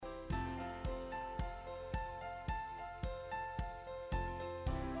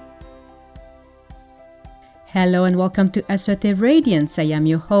Hello and welcome to Assertive Radiance. I am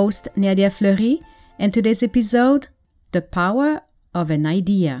your host, Nadia Fleury, and today's episode, The Power of an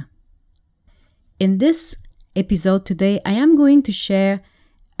Idea. In this episode today, I am going to share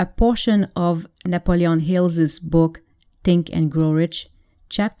a portion of Napoleon Hill's book, Think and Grow Rich,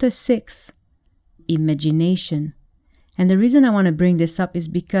 Chapter 6, Imagination. And the reason I want to bring this up is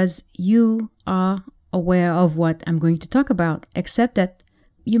because you are aware of what I'm going to talk about, except that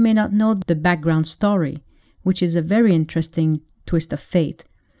you may not know the background story, which is a very interesting twist of fate.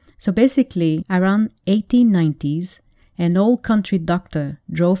 So basically, around 1890s, an old country doctor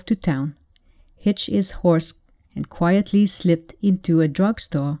drove to town, hitched his horse, and quietly slipped into a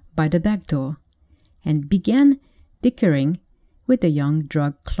drugstore by the back door, and began dickering with a young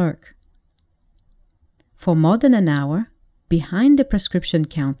drug clerk. For more than an hour, behind the prescription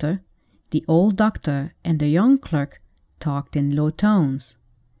counter, the old doctor and the young clerk talked in low tones.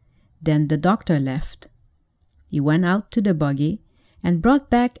 Then the doctor left. He went out to the buggy and brought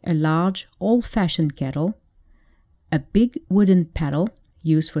back a large, old-fashioned kettle, a big wooden paddle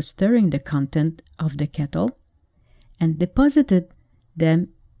used for stirring the content of the kettle, and deposited them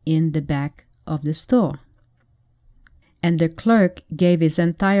in the back of the store. And the clerk gave his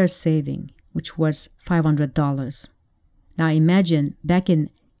entire saving, which was $500. Now imagine, back in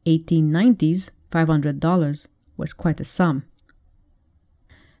 1890s, $500 was quite a sum.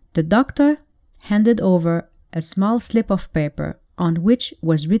 The doctor handed over a small slip of paper on which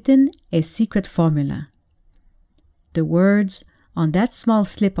was written a secret formula. The words on that small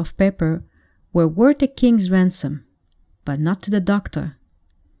slip of paper were worth a king's ransom, but not to the doctor.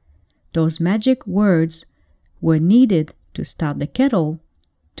 Those magic words were needed to start the kettle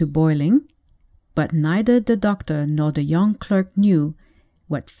to boiling, but neither the doctor nor the young clerk knew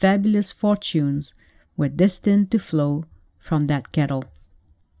what fabulous fortunes were destined to flow from that kettle.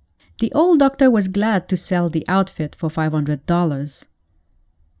 The old doctor was glad to sell the outfit for $500.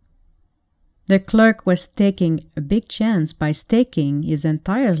 The clerk was taking a big chance by staking his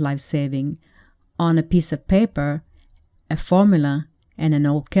entire life saving on a piece of paper, a formula, and an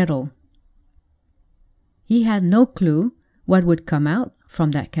old kettle. He had no clue what would come out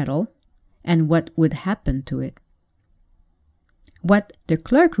from that kettle and what would happen to it. What the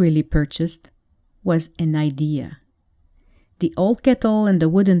clerk really purchased was an idea. The old kettle and the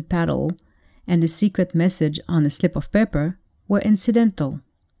wooden paddle and the secret message on a slip of paper were incidental.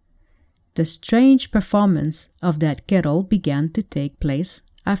 The strange performance of that kettle began to take place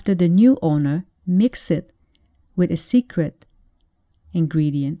after the new owner mixed it with a secret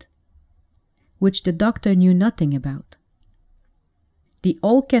ingredient, which the doctor knew nothing about. The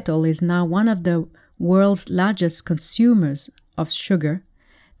old kettle is now one of the world's largest consumers of sugar,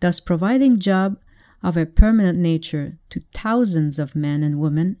 thus providing jobs of a permanent nature to thousands of men and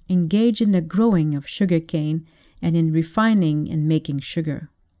women engaged in the growing of sugarcane and in refining and making sugar.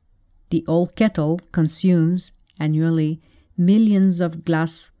 The old kettle consumes annually millions of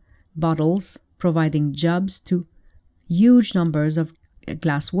glass bottles, providing jobs to huge numbers of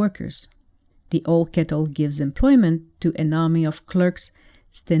glass workers. The old kettle gives employment to an army of clerks,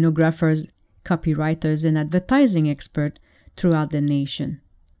 stenographers, copywriters, and advertising experts throughout the nation.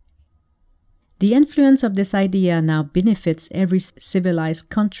 The influence of this idea now benefits every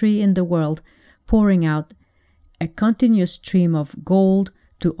civilized country in the world, pouring out a continuous stream of gold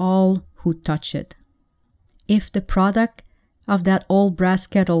to all who touch it. If the product of that old brass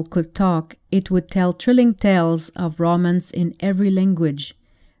kettle could talk, it would tell thrilling tales of romance in every language,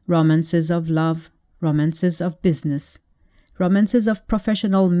 romances of love, romances of business, romances of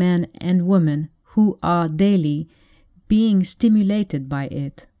professional men and women who are daily being stimulated by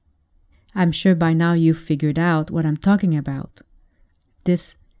it. I'm sure by now you've figured out what I'm talking about.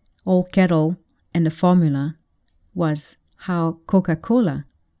 This old kettle and the formula was how Coca-Cola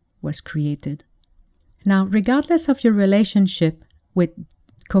was created. Now, regardless of your relationship with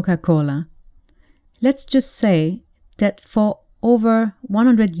Coca-Cola, let's just say that for over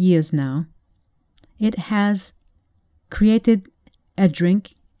 100 years now, it has created a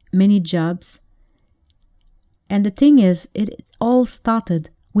drink, many jobs, and the thing is, it all started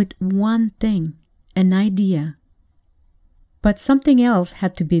with one thing, an idea. But something else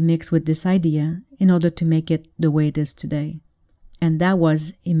had to be mixed with this idea in order to make it the way it is today. And that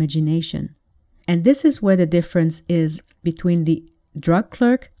was imagination. And this is where the difference is between the drug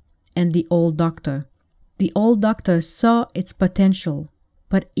clerk and the old doctor. The old doctor saw its potential,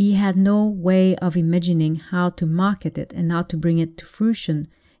 but he had no way of imagining how to market it and how to bring it to fruition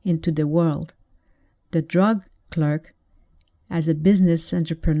into the world. The drug clerk, as a business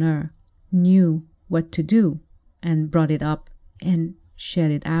entrepreneur, knew what to do and brought it up and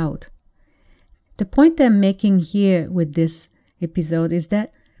shared it out. The point I'm making here with this episode is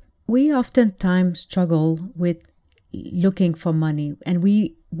that we oftentimes struggle with looking for money, and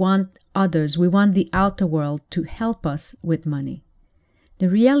we want others, we want the outer world to help us with money. The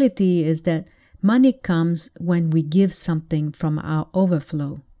reality is that money comes when we give something from our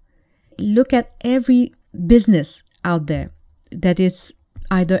overflow. Look at every business out there that it's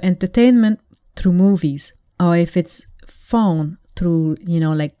either entertainment through movies, or if it's phone through,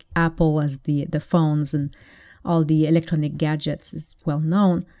 like Apple as the phones and all the electronic gadgets, it's well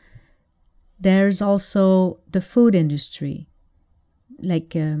known. There's also the food industry.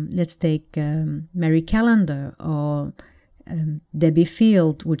 Like, let's take Mary Callender or Debbie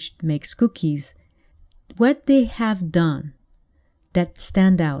Field, which makes cookies. What they have done that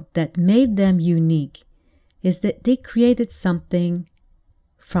stand out, that made them unique, is that they created something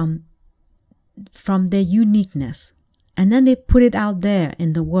from their uniqueness. And then they put it out there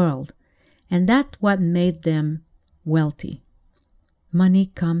in the world. And that's what made them wealthy. Money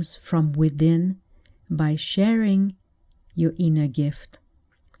comes from within by sharing your inner gift.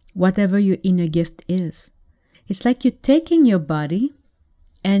 Whatever your inner gift is. It's like you're taking your body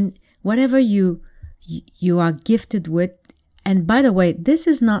and whatever you are gifted with. And by the way, this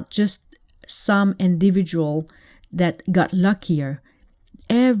is not just some individual that got luckier.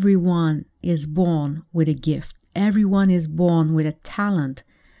 Everyone is born with a gift. Everyone is born with a talent,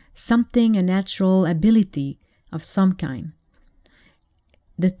 something, a natural ability of some kind.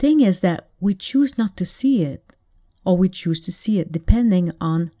 The thing is that we choose not to see it, or we choose to see it depending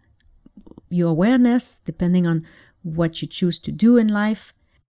on your awareness, depending on what you choose to do in life.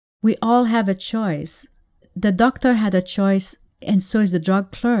 We all have a choice. The doctor had a choice, and so is the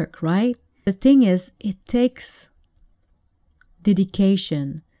drug clerk, right? The thing is, it takes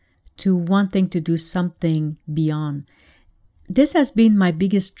dedication to wanting to do something beyond. This has been my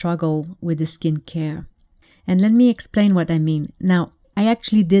biggest struggle with the skincare. And let me explain what I mean. Now, I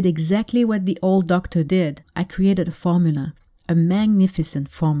actually did exactly what the old doctor did. I created a formula, a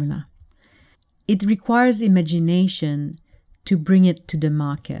magnificent formula. It requires imagination to bring it to the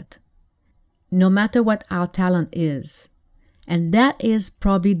market, no matter what our talent is. And that is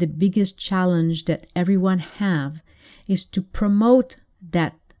probably the biggest challenge that everyone have, is to promote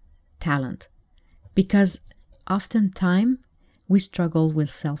that talent. Because oftentimes we struggle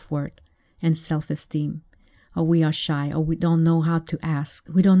with self-worth and self-esteem, or we are shy, or we don't know how to ask.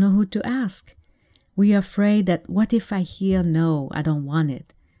 We don't know who to ask. We are afraid that what if I hear no, I don't want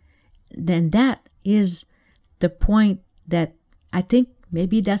it. Then that is the point that I think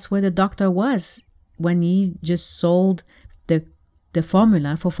maybe that's where the doctor was when he just sold the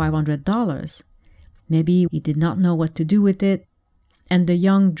formula for $500. Maybe he did not know what to do with it. And the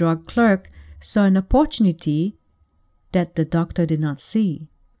young drug clerk saw an opportunity that the doctor did not see.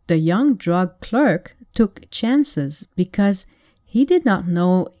 The young drug clerk took chances because he did not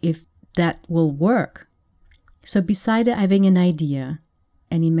know if that will work. So beside having an idea,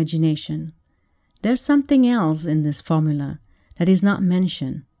 an imagination, there's something else in this formula that is not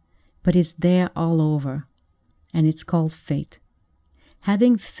mentioned, but it's there all over. And it's called faith.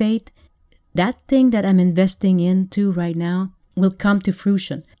 Having faith, that thing that I'm investing into right now will come to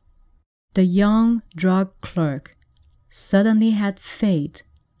fruition. The young drug clerk suddenly had faith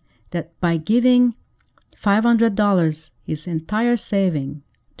that by giving $500, his entire saving,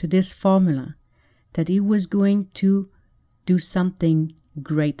 to this formula, that he was going to do something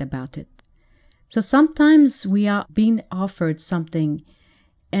great about it. So sometimes we are being offered something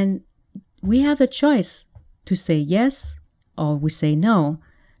and we have a choice to say yes or we say no,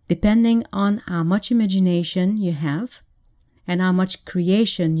 depending on how much imagination you have and how much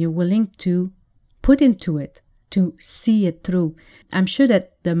creation you're willing to put into it to see it through. I'm sure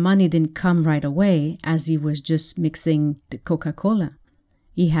that the money didn't come right away as he was just mixing the Coca-Cola.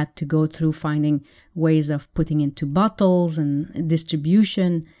 He had to go through finding ways of putting into bottles and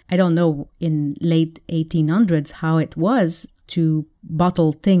distribution. I don't know in late 1800s how it was to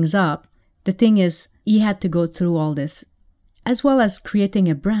bottle things up. The thing is, he had to go through all this, as well as creating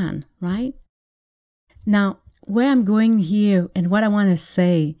a brand, right? Now, where I'm going here and what I want to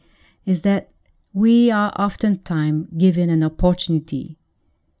say is that we are oftentimes given an opportunity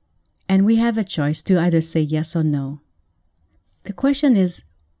and we have a choice to either say yes or no. The question is,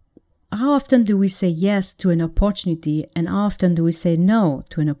 how often do we say yes to an opportunity and how often do we say no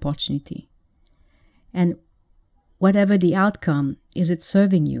to an opportunity? And whatever the outcome, is it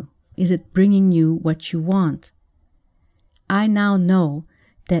serving you? Is it bringing you what you want? I now know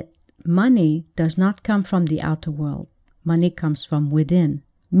that money does not come from the outer world. Money comes from within,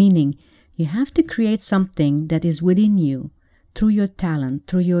 meaning you have to create something that is within you through your talent,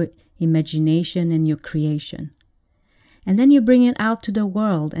 through your imagination, and your creation. And then you bring it out to the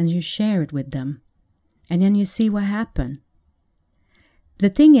world and you share it with them. And then you see what happens. The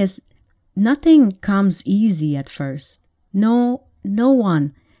thing is, nothing comes easy at first. No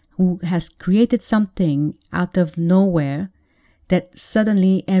one who has created something out of nowhere that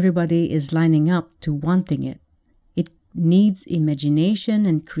suddenly everybody is lining up to wanting it. It needs imagination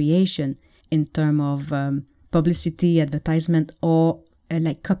and creation in terms of publicity, advertisement, or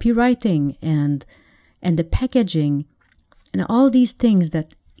like copywriting and the packaging and all these things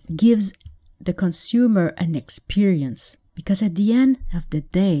that gives the consumer an experience. Because at the end of the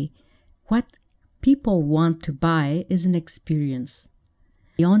day, what people want to buy is an experience.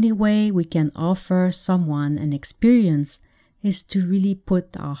 The only way we can offer someone an experience is to really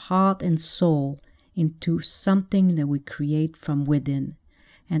put our heart and soul into something that we create from within.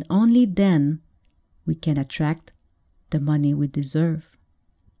 And only then we can attract the money we deserve.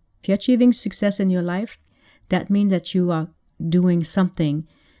 If you're achieving success in your life, that means that you are doing something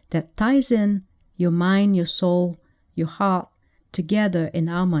that ties in your mind, your soul, your heart together in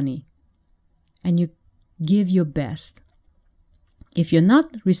harmony. And you give your best. If you're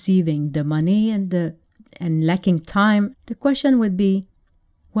not receiving the money and lacking time, the question would be,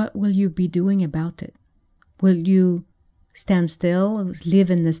 what will you be doing about it? Will you stand still,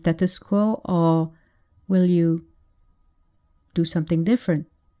 live in the status quo, or will you do something different?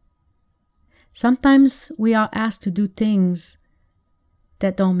 Sometimes we are asked to do things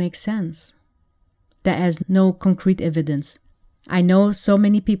that don't make sense, that has no concrete evidence. I know so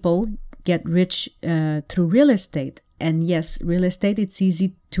many people get rich through real estate. And yes, real estate, it's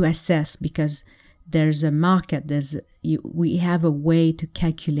easy to assess because there's a market, we have a way to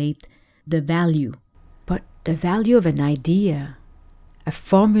calculate the value. But the value of an idea, a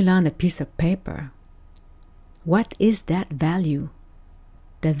formula on a piece of paper, what is that value?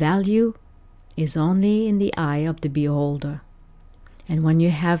 The value is only in the eye of the beholder. And when you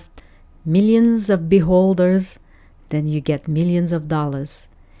have millions of beholders, then you get millions of dollars.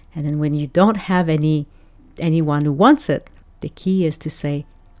 And then when you don't have anyone who wants it, the key is to say,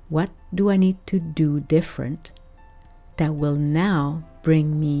 what do I need to do different that will now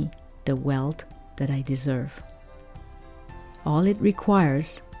bring me the wealth that I deserve? All it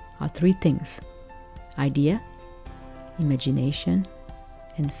requires are three things: idea, imagination,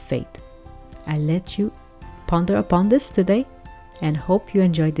 and faith. I let you ponder upon this today and hope you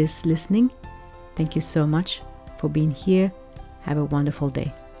enjoyed this listening. Thank you so much for being here. Have a wonderful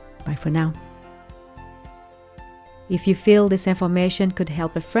day. Bye for now. If you feel this information could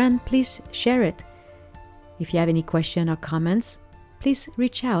help a friend, please share it. If you have any questions or comments, please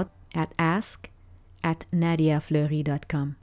reach out at ask@nadiafleury.com.